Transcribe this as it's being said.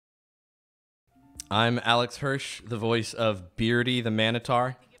I'm Alex Hirsch, the voice of Beardy the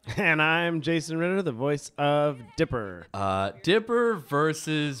Manitar. And I'm Jason Ritter, the voice of Dipper. Dipper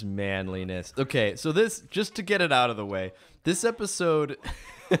versus Manliness. Okay, so this, just to get it out of the way, this episode...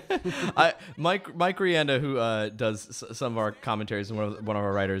 Mike Rianda, who does some of our commentaries and one of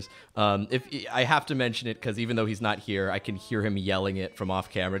our writers, if I have to mention it because even though he's not here, I can hear him yelling it from off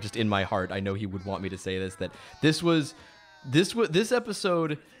camera. Just in my heart, I know he would want me to say this. That this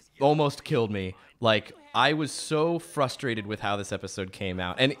episode almost killed me. Like, I was so frustrated with how this episode came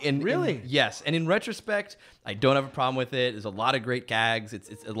out. And really? Yes. And in retrospect, I don't have a problem with it. There's a lot of great gags.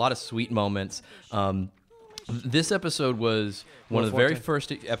 It's a lot of sweet moments. This episode was one of the very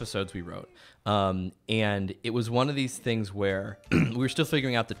first episodes we wrote. And it was one of these things where we were still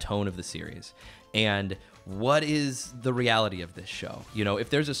figuring out the tone of the series. And what is the reality of this show? You know, if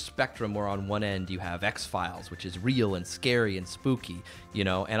there's a spectrum where on one end you have X-Files, which is real and scary and spooky, you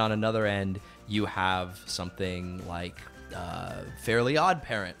know, and on another end you have something like Fairly Odd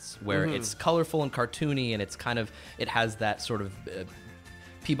Parents, where it's colorful and cartoony and it has that sort of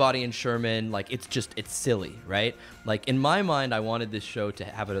Peabody and Sherman, like it's silly, right? Like in my mind, I wanted this show to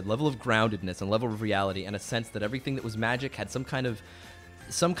have a level of groundedness and level of reality and a sense that everything that was magic had some kind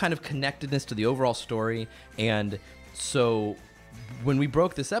of connectedness to the overall story. And so when we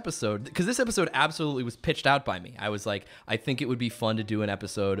broke this episode, because this episode absolutely was pitched out by me, I was like, I think it would be fun to do an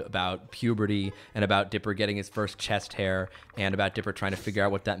episode about puberty and about Dipper getting his first chest hair and about Dipper trying to figure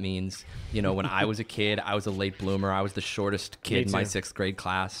out what that means. You know, when I was a kid, I was a late bloomer. I was the shortest kid in my 6th grade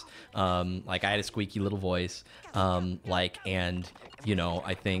class. Like, I had a squeaky little voice. And, you know,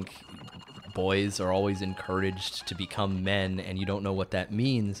 I think boys are always encouraged to become men, and you don't know what that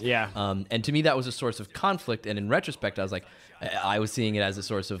means. Yeah. And to me, that was a source of conflict. And in retrospect, I was like, I was seeing it as a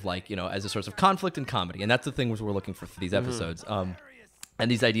source of as a source of conflict and comedy. And that's the thing we're looking for these episodes. And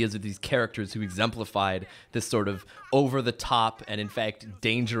these ideas of these characters who exemplified this sort of over-the-top and, in fact,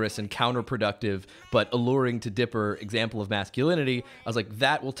 dangerous and counterproductive but alluring to Dipper example of masculinity. I was like,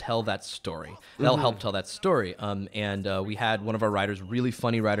 that will tell that story. That'll help tell that story. And we had one of our writers, really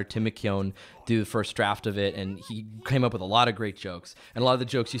funny writer, Tim McKeown, do the first draft of it, and he came up with a lot of great jokes. And a lot of the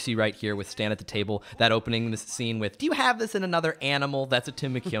jokes you see right here with Stan at the table, that opening this scene with, do you have this in another animal? That's a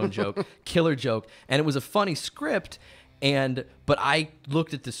Tim McKeown joke, killer joke. And it was a funny script. But I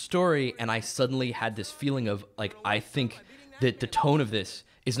looked at the story and I suddenly had this feeling of, like, I think that the tone of this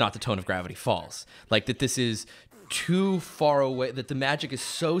is not the tone of Gravity Falls. Like, that this is too far away, that the magic is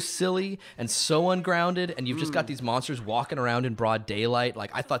so silly and so ungrounded, and you've just got these monsters walking around in broad daylight.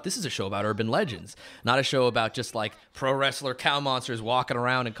 Like, I thought this is a show about urban legends, not a show about just, like, pro wrestler cow monsters walking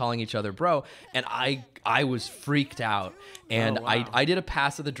around and calling each other bro. And I was freaked out. And I did a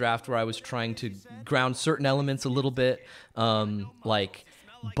pass of the draft where I was trying to ground certain elements a little bit,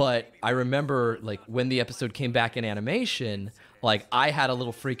 but I remember, like, when the episode came back in animation, like, I had a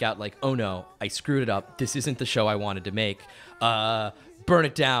little freak out, like, oh no, I screwed it up. This isn't the show I wanted to make. Burn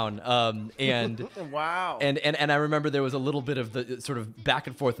it down. And wow. And I remember there was a little bit of the sort of back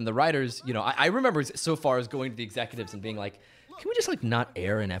and forth in the writers. You know, I remember so far as going to the executives and being like, can we just, like, not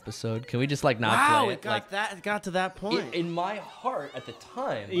air an episode? Can we just, like, not play it? It got to that point. In my heart at the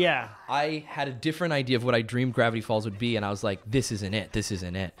time, yeah, I had a different idea of what I dreamed Gravity Falls would be, and I was like, this isn't it. This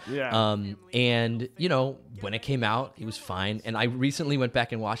isn't it. Yeah. And, you know, when it came out, it was fine. And I recently went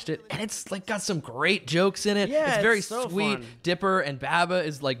back and watched it, and it's, like, got some great jokes in it. Yeah, it's very it's so sweet. fun. Dipper and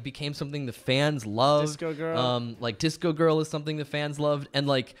Baba became something the fans love. Disco Girl. Disco Girl is something the fans loved. And,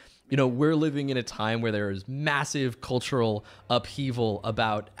 like, you know, we're living in a time where there is massive cultural upheaval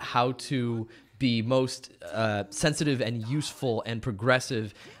about how to be most sensitive and useful and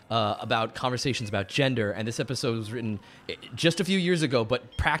progressive about conversations about gender. And this episode was written just a few years ago,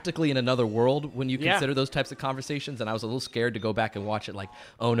 but practically in another world when you consider those types of conversations. And I was a little scared to go back and watch it like,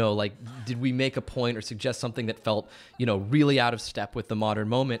 oh no, like, did we make a point or suggest something that felt, you know, really out of step with the modern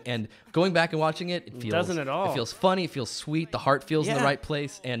moment? And going back and watching it, it feels, doesn't at all. It feels funny, it feels sweet, the heart feels in the right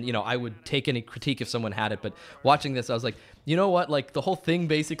place. And, you know, I would take any critique if someone had it, but watching this, I was like, you know what? Like, the whole thing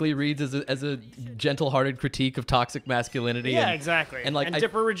basically reads as a gentle-hearted critique of toxic masculinity. Yeah, and, exactly. And, like,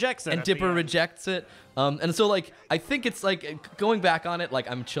 Dipper rejects it. And Dipper rejects it. And so, like, I think it's, like, going back on it, like,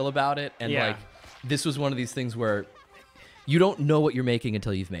 I'm chill about it. And, like, this was one of these things where you don't know what you're making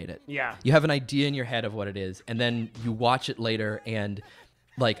until you've made it. Yeah. You have an idea in your head of what it is, and then you watch it later, and,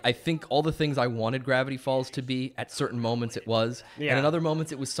 like, I think all the things I wanted Gravity Falls to be, at certain moments it was, and at other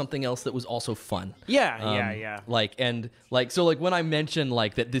moments it was something else that was also fun. Yeah. So when I mention,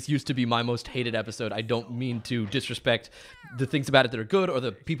 like, that this used to be my most hated episode, I don't mean to disrespect the things about it that are good or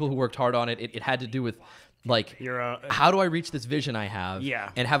the people who worked hard on it. It had to do with like, how do I reach this vision I have?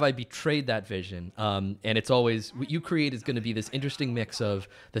 Yeah. And have I betrayed that vision? And it's always, what you create is going to be this interesting mix of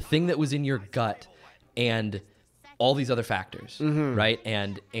the thing that was in your gut and all these other factors, right?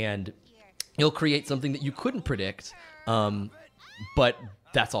 And you'll create something that you couldn't predict, but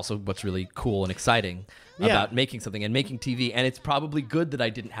that's also what's really cool and exciting about making something and making TV. And it's probably good that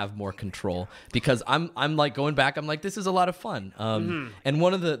I didn't have more control, because I'm like going back, I'm like, this is a lot of fun. And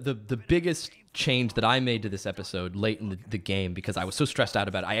one of the biggest change that I made to this episode late in the game, because I was so stressed out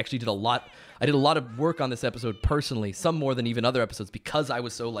about it, I actually did a lot of work on this episode personally, some more than even other episodes, because I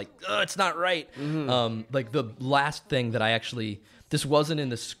was so like, it's not right. Like the last thing that I actually, this wasn't in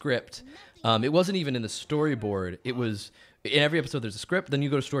the script. It wasn't even in the storyboard. It was, in every episode there's a script, then you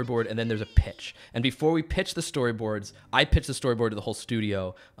go to storyboard, and then there's a pitch. And before we pitch the storyboards, I pitch the storyboard to the whole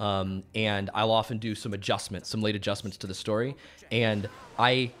studio, and I'll often do some adjustments, some late adjustments to the story. And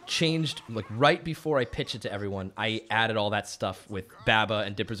I changed, like right before I pitched it to everyone, I added all that stuff with Baba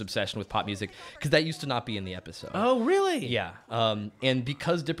and Dipper's obsession with pop music, because that used to not be in the episode. Oh, really? Yeah. And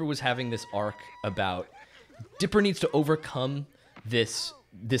because Dipper was having this arc about, Dipper needs to overcome this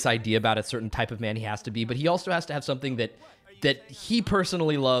idea about a certain type of man he has to be, but he also has to have something that he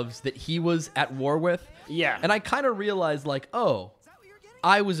personally loves, that he was at war with. Yeah. And I kind of realized, like, oh,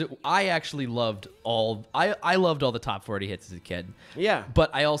 I actually loved I loved all the top 40 hits as a kid. Yeah.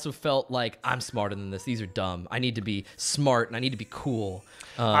 But I also felt like, I'm smarter than this. These are dumb. I need to be smart, and I need to be cool.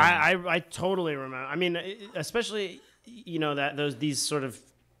 I totally remember. I mean, especially, you know, these sort of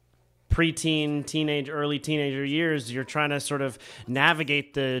preteen, early teenager years, you're trying to sort of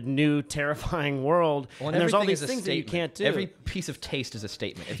navigate the new terrifying world, and there's all these things that you can't do. Every piece of taste is a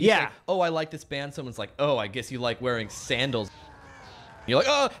statement. If you say, oh, I like this band, someone's like, oh, I guess you like wearing sandals. You're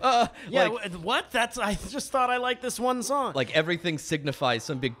like, yeah, like, what? I just thought I liked this one song. Like, everything signifies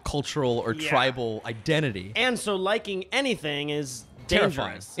some big cultural or tribal identity. And so liking anything is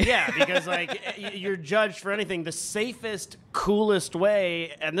terrifying. Dangerous. Yeah, because like you're judged for anything. The safest, coolest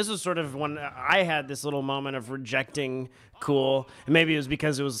way, and this is sort of when I had this little moment of rejecting cool. And maybe it was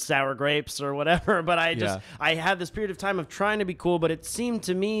because it was sour grapes or whatever, but I had this period of time of trying to be cool, but it seemed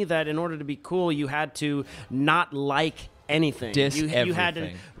to me that in order to be cool, you had to not like anything. You had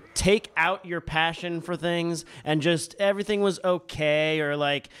to take out your passion for things, and just everything was okay, or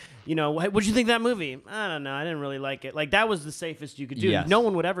like, you know, what'd you think of that movie? I don't know. I didn't really like it. Like, that was the safest you could do. Yes. No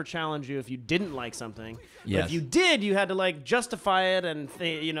one would ever challenge you if you didn't like something. Yes. But if you did, you had to like justify it, and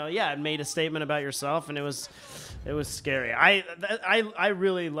it made a statement about yourself, and it was scary. I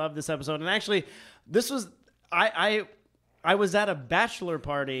really loved this episode, and actually, this was I was at a bachelor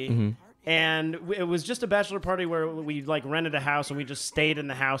party. Mm-hmm. And it was just a bachelor party where we like rented a house, and we just stayed in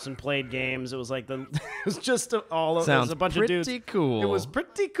the house and played games. It was like it was just it was a bunch of dudes. Pretty cool. It was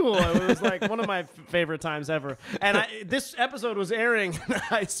pretty cool. It was like one of my favorite times ever. And this episode was airing, and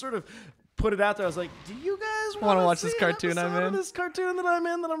I sort of put it out there. I was like, do you guys want to watch this cartoon I'm in? This cartoon that I'm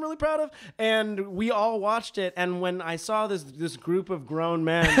in, that I'm really proud of? And we all watched it. And when I saw this group of grown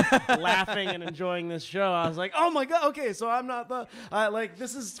men laughing and enjoying this show, I was like, oh my God, okay, so I'm not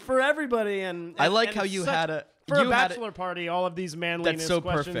this is for everybody. And I like how you had a... For a bachelor party, all of these manliness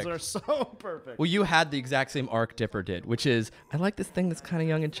questions are so perfect. Well, you had the exact same arc Dipper did, which is, I like this thing that's kind of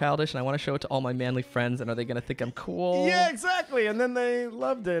young and childish, and I want to show it to all my manly friends, and are they going to think I'm cool? Yeah, exactly. And then they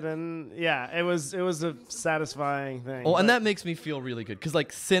loved it, and yeah, it was a satisfying thing. Well, and that makes me feel really good, because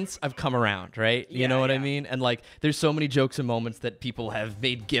like, since I've come around, right? You know what I mean? And like, there's so many jokes and moments that people have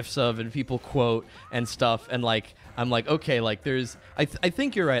made GIFs of, and people quote and stuff, and like, I'm like, okay, like I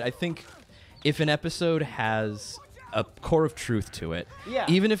think you're right. I think if an episode has a core of truth to it,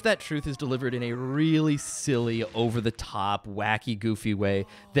 even if that truth is delivered in a really silly, over-the-top, wacky, goofy way,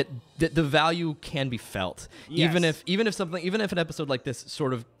 that the value can be felt. Yes. Even if an episode like this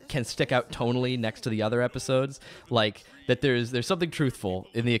sort of can stick out tonally next to the other episodes, like that there's something truthful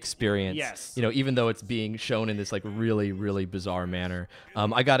in the experience. Yes. You know, even though it's being shown in this like really, really bizarre manner.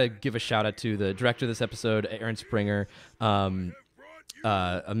 I gotta give a shout out to the director of this episode, Aaron Springer.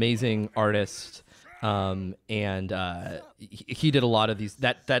 Amazing artist, and he did a lot of these.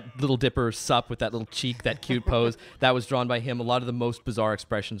 That little Dipper sup with that little cheek, that cute pose, that was drawn by him. A lot of the most bizarre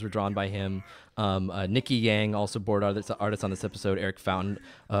expressions were drawn by him. Nikki Yang, also board artist on this episode, Eric Fountain,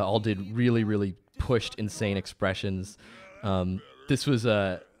 all did really, really pushed insane expressions. This was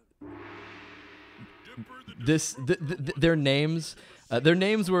their names. Their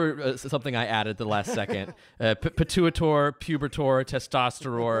names were something I added the last second. Pituitor, pubertor,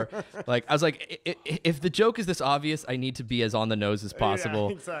 testosterone. Like, I was like, if the joke is this obvious, I need to be as on the nose as possible.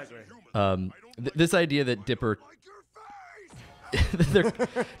 Yeah, exactly. This idea that Dipper...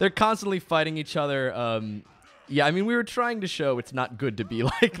 they're constantly fighting each other. Yeah, I mean, we were trying to show it's not good to be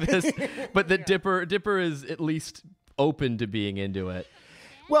like this, but that Dipper is at least open to being into it.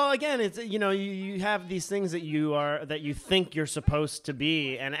 Well, again, it's you have these things that you think you're supposed to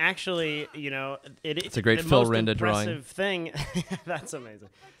be, and actually, it's a great Phil Rinda drawing. Impressive thing. That's amazing.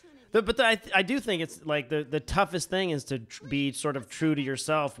 I do think it's like the toughest thing is to be sort of true to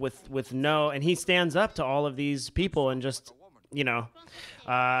yourself with no, and he stands up to all of these people and just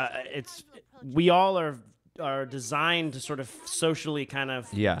we all are designed to sort of socially kind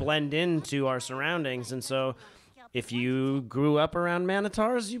of blend into our surroundings, and so. If you grew up around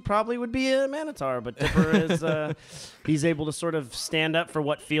Manitars, you probably would be a Manitar. But Dipper is, he's able to sort of stand up for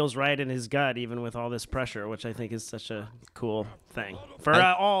what feels right in his gut, even with all this pressure, which I think is such a cool thing for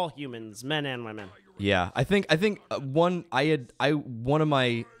all humans, men and women. Yeah, I think one of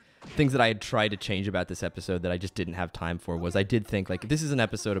my things that I had tried to change about this episode that I just didn't have time for was I did think like this is an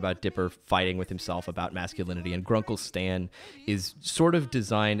episode about Dipper fighting with himself about masculinity, and Grunkle Stan is sort of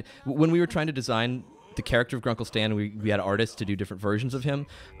designed when we were trying to design the character of Grunkle Stan. We had artists to do different versions of him.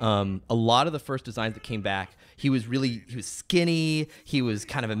 A lot of the first designs that came back, he was skinny, he was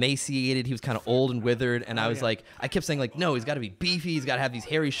kind of emaciated, he was kind of old and withered, and I kept saying like, no, he's got to be beefy, he's got to have these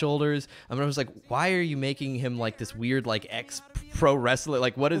hairy shoulders. I was like, why are you making him like this weird like ex-pro wrestler?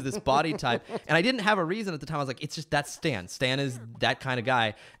 Like, what is this body type? And I didn't have a reason at the time. I was like, it's just that's Stan. Stan is that kind of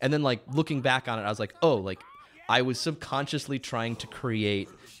guy. And then like looking back on it, I was like, oh, like I was subconsciously trying to create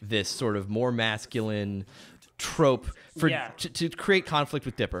this sort of more masculine trope for to create conflict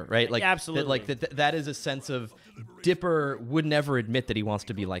with Dipper, right? Like absolutely, that is a sense of Dipper would never admit that he wants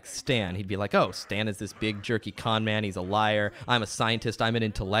to be like Stan. He'd be like, oh, Stan is this big jerky con man. He's a liar. I'm a scientist. I'm an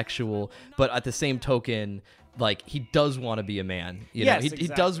intellectual. But at the same token, like he does want to be a man, you know. He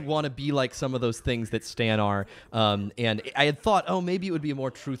does want to be like some of those things that Stan are. And I had thought, oh, maybe it would be a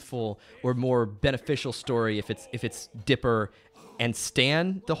more truthful or more beneficial story if it's Dipper and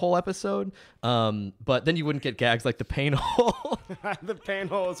Stan the whole episode, but then you wouldn't get gags like the pain hole. The pain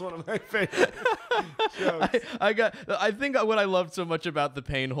hole is one of my favorite jokes. I think what I loved so much about the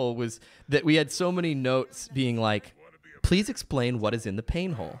pain hole was that we had so many notes being like, please explain what is in the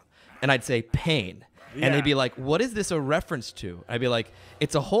pain hole. And I'd say pain. And they'd be like, what is this a reference to? I'd be like,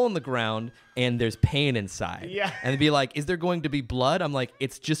 it's a hole in the ground and there's pain inside. Yeah. And they'd be like, is there going to be blood? I'm like,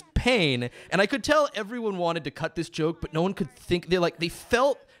 it's just pain. And I could tell everyone wanted to cut this joke, but no one could think. They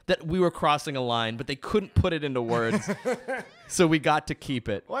felt that we were crossing a line, but they couldn't put it into words. So we got to keep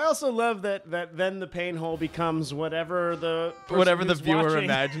it. Well, I also love that then the pain hole becomes whatever the viewer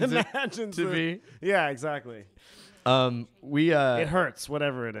imagines it to be. Yeah, exactly. It hurts,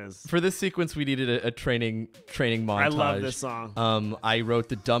 whatever it is. For this sequence, we needed a training montage. I love this song. I wrote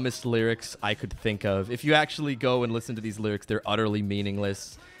the dumbest lyrics I could think of. If you actually go and listen to these lyrics, they're utterly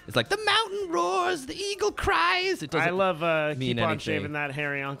meaningless. It's like the mountain roars, the eagle cries. It doesn't. I love mean keep on anything. shaving that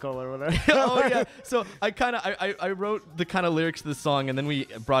hairy uncle or whatever. Oh yeah. So I wrote the kind of lyrics to the song, and then we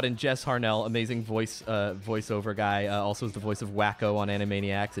brought in Jess Harnell, amazing voiceover guy. Also is the voice of Wacko on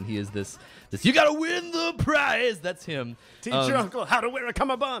Animaniacs, and he is this you gotta win the prize. That's him. Teach your uncle how to wear a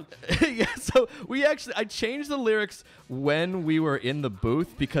cummerbund. Yeah. So I changed the lyrics when we were in the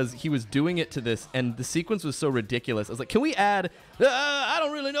booth because he was doing it to this, and the sequence was so ridiculous. I was like, can we add? I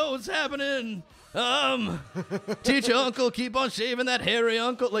don't really know what's happening. Teach your uncle, keep on shaving that hairy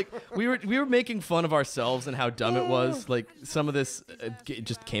uncle. Like we were making fun of ourselves and how dumb it was. Like some of this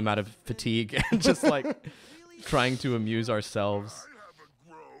just came out of fatigue and just like trying to amuse ourselves.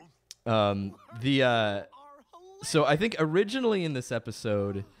 So I think originally in this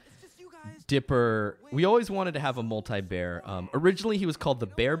episode, Dipper, we always wanted to have a multi-bear. Originally he was called the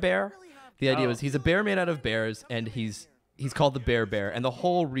Bear Bear. The idea was he's a bear made out of bears, and he's called the Bear Bear. And the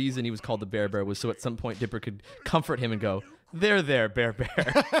whole reason he was called the Bear Bear was so at some point Dipper could comfort him and go, there, Bear Bear.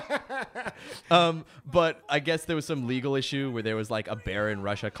 But I guess there was some legal issue where there was like a bear in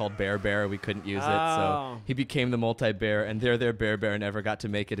Russia called Bear Bear. We couldn't use it. So he became the multi-bear, and there, Bear Bear never got to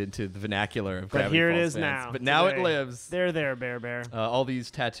make it into the vernacular of Gravity But here Falls it is fans. now. But now it lives. There, Bear Bear. All these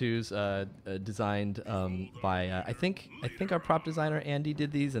tattoos designed by, I think our prop designer Andy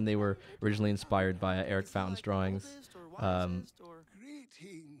did these, and they were originally inspired by Eric Fountain's drawings. Greetings,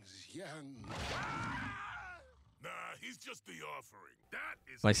 young. Nah, he's just the offering. That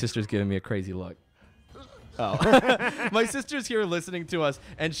is My sister's giving me a crazy look. Oh, my sister's here listening to us,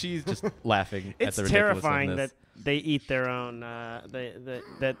 and she's just laughing at the ridiculousness. It's terrifying that they eat their own. That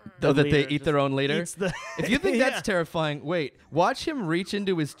they eat their own leader. If you think that's terrifying, wait. Watch him reach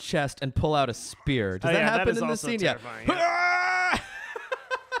into his chest and pull out a spear. Does that happen in this scene? Terrifying, Yeah.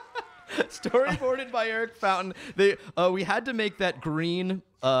 Storyboarded by Eric Fountain. We had to make that green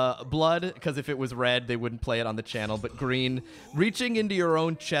blood, because if it was red, they wouldn't play it on the channel. But green, reaching into your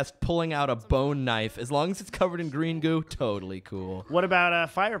own chest, pulling out a bone knife. As long as it's covered in green goo, totally cool. What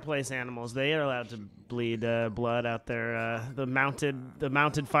about fireplace animals? They are allowed to bleed blood out there. The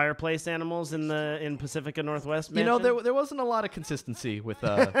mounted fireplace animals in Pacifica Northwest. You know, there wasn't a lot of consistency with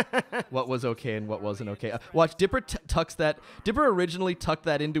what was okay and what wasn't okay. Watch, Dipper tucks that. Dipper originally tucked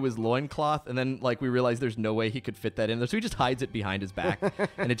that into his loincloth, and then we realized there's no way he could fit that in there, so he just hides it behind his back,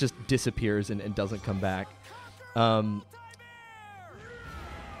 and it just disappears and doesn't come back. I'm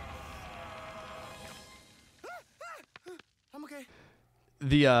okay.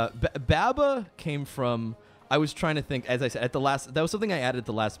 The Baba came from. I was trying to think, as I said, that was something I added at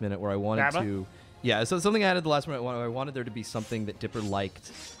the last minute where I wanted Baba? to. Yeah, so something I added at the last minute where I wanted there to be something that Dipper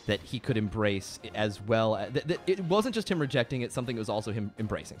liked that he could embrace as well. It wasn't just him rejecting it; something, it was also him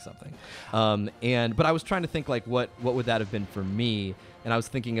embracing something. But I was trying to think what would that have been for me, and I was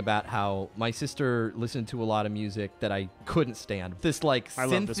thinking about how my sister listened to a lot of music that I couldn't stand. This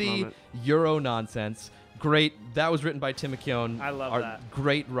synthy Euro nonsense. Great. That was written by Tim McKeown. I love that.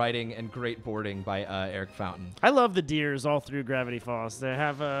 Great writing and great boarding by Eric Fountain. I love the deers all through Gravity Falls. They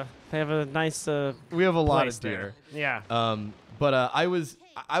have a nice. We have a lot of there. deer. Yeah. But I was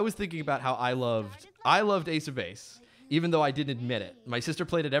thinking about how I loved Ace of Base, even though I didn't admit it. My sister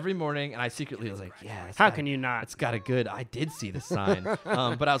played it every morning, and I secretly was like, yeah. How can you not? It's got a good. I did see the sign.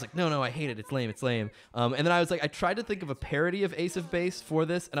 But I was like, no, I hate it. It's lame. And then I was like, I tried to think of a parody of Ace of Base for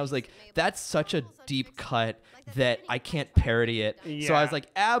this, and I was like, that's such a deep cut that I can't parody it. Yeah. So I was like,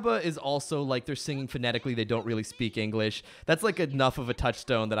 ABBA is also they're singing phonetically. They don't really speak English. That's enough of a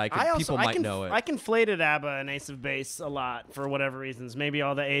touchstone that people might know it. I conflated ABBA and Ace of Base a lot for whatever reasons. Maybe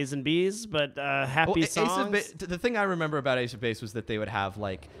all the A's and B's, but happy songs. The thing I remember about Ace of Base was that they would have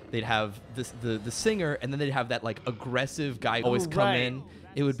they'd have the singer, and then they'd have that aggressive guy always come in.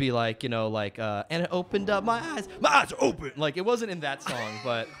 It would be and it opened up my eyes are open. It wasn't in that song,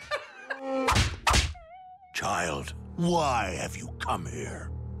 but. Child, why have you come here?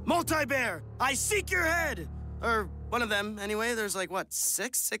 Multi-bear, I seek your head! Or one of them, anyway. There's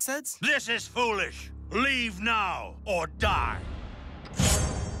six heads? This is foolish. Leave now or die.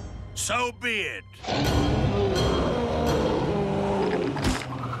 So be it.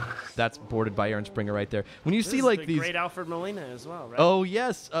 That's boarded by Aaron Springer right there. When you This see is the these great Alfred Molina as well, right? Oh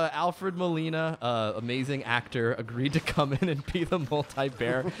yes, Alfred Molina, amazing actor, agreed to come in and be the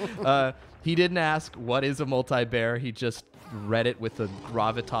multi-bear. He didn't ask what is a multi-bear. He just read it with the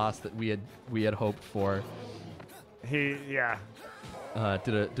gravitas that we had hoped for. Did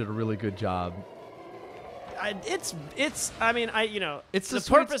a really good job. It's the sweet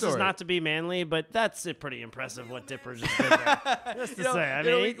purpose story. is not to be manly, but that's pretty impressive what Dipper just did there. Just to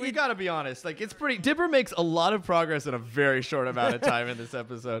say, we gotta be honest. It's pretty. Dipper makes a lot of progress in a very short amount of time in this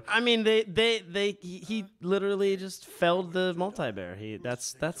episode. I mean, he literally just felled the multi-bear.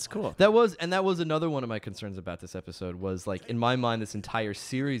 That's cool. That was another one of my concerns about this episode was in my mind, this entire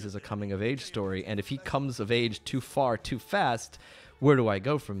series is a coming of age story, and if he comes of age too far, too fast, where do I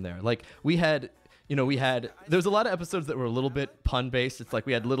go from there? There was a lot of episodes that were a little bit pun-based. It's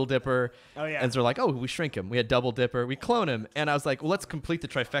we had Little Dipper, and so we shrink him. We had Double Dipper, we clone him. And I was like, well, let's complete the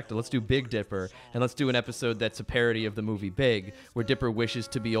trifecta. Let's do Big Dipper, and let's do an episode that's a parody of the movie Big, where Dipper wishes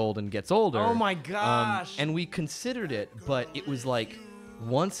to be old and gets older. Oh, my gosh. And we considered it, but it was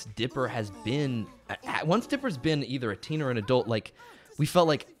once Dipper's been either a teen or an adult, we felt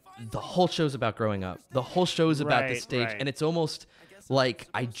like the whole show's about growing up. The whole show's about the stage, and it's almost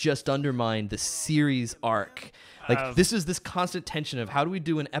I just undermined the series arc. This is this constant tension of how do we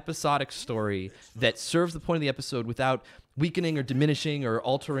do an episodic story that serves the point of the episode without weakening or diminishing or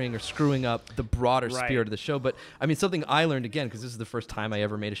altering or screwing up the broader spirit of the show. But I mean, something I learned, again, because this is the first time I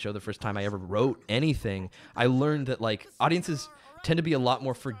ever made a show, the first time I ever wrote anything, I learned that audiences tend to be a lot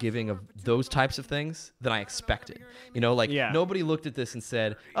more forgiving of those types of things than I expected. Nobody looked at this and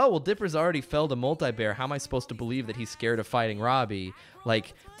said, oh, well, Dipper's already felled a multi-bear. How am I supposed to believe that he's scared of fighting Robbie?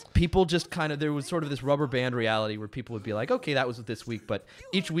 People just there was sort of this rubber band reality where people would be like, okay, that was this week. But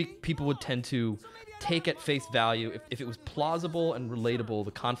each week, people would tend to take at face value. If it was plausible and relatable,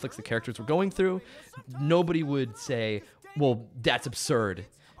 the conflicts the characters were going through, nobody would say, well, that's absurd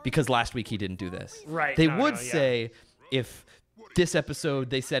because last week he didn't do this. Right. They would say, if this episode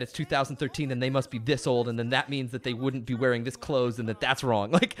they said it's 2013, then they must be this old, and then that means that they wouldn't be wearing this clothes, and that's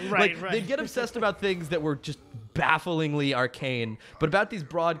wrong. They'd get obsessed about things that were just bafflingly arcane, but about these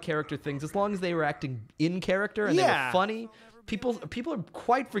broad character things, as long as they were acting in character and they were funny, people are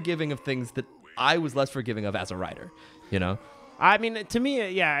quite forgiving of things that I was less forgiving of as a writer. I mean, to me,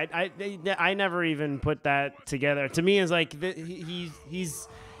 yeah, I never even put that together. To me, it's like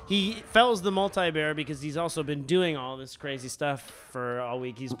he fells the multi-bear because he's also been doing all this crazy stuff for all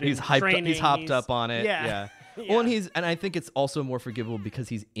week. He's training. He's hopped up on it. Yeah. Yeah. Well, and I think it's also more forgivable because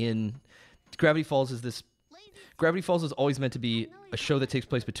he's in Gravity Falls is always meant to be a show that takes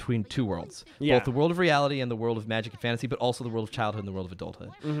place between two worlds, both the world of reality and the world of magic and fantasy, but also the world of childhood and the world of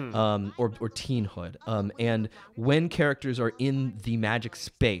adulthood, or teenhood. And when characters are in the magic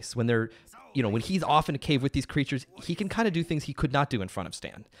space, when they're, when he's off in a cave with these creatures, he can kind of do things he could not do in front of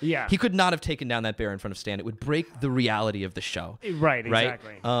Stan. Yeah. He could not have taken down that bear in front of Stan. It would break the reality of the show. Right,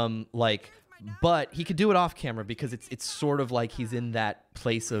 exactly. But he could do it off camera because it's sort of like he's in that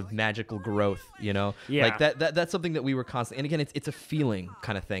place of magical growth, Yeah. Like that's something that we were constantly, and again, it's a feeling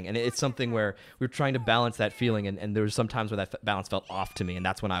kind of thing, and it's something where we were trying to balance that feeling, and there was some times where that balance felt off to me, and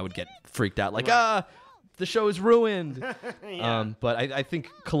that's when I would get freaked out, like, the show is ruined. But I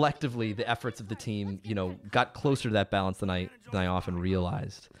think collectively the efforts of the team, got closer to that balance than I often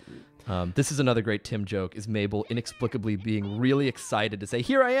realized. This is another great Tim joke, is Mabel inexplicably being really excited to say,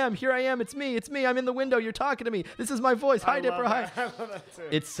 here I am, it's me, I'm in the window, you're talking to me, this is my voice, hi Dipper, hi. I love that too.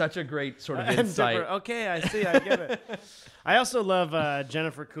 It's such a great sort of insight. Dipper, okay, I see, I get it. I also love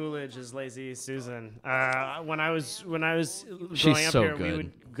Jennifer Coolidge as Lazy Susan. When I was growing up so here, good. we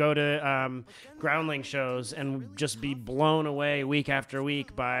would go to groundling shows and just be blown away week after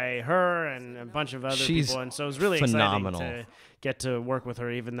week by her and a bunch of other people, and so it was really phenomenal. exciting to get to work with her,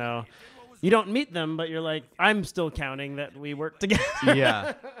 even though you don't meet them, but you're like, I'm still counting that we work together.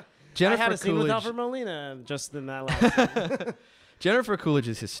 Yeah. Jennifer I had a scene with Coolidge. Alfred Molina just in that last scene. Jennifer Coolidge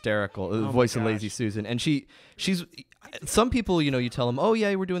is hysterical, the voice of Lazy Susan, and she's. Some people, you tell them, oh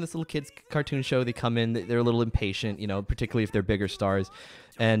yeah, we're doing this little kids cartoon show. They come in, they're a little impatient, particularly if they're bigger stars,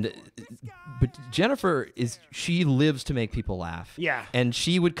 but Jennifer she lives to make people laugh. Yeah. And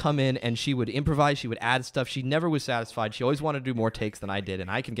she would come in and she would improvise, she would add stuff. She never was satisfied. She always wanted to do more takes than I did, and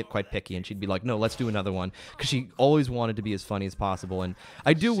I can get quite picky, and she'd be like, no, let's do another one, because she always wanted to be as funny as possible. And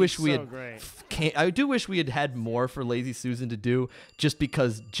I do wish we had had more for Lazy Susan to do, just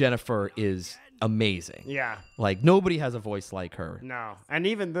because Jennifer is amazing. Yeah. Like, nobody has a voice like her. No. And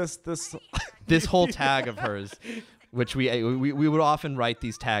even this This whole tag of hers, which we would often write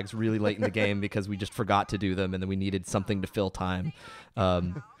these tags really late in the game because we just forgot to do them, and then we needed something to fill time.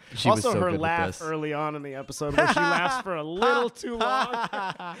 She also, was so her good laugh with this. early on in the episode where she laughs for a little too long.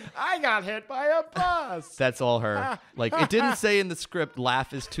 I got hit by a bus. That's all her. Like, it didn't say in the script,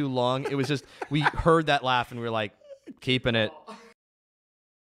 laugh is too long. It was just, we heard that laugh and we were like, keeping it.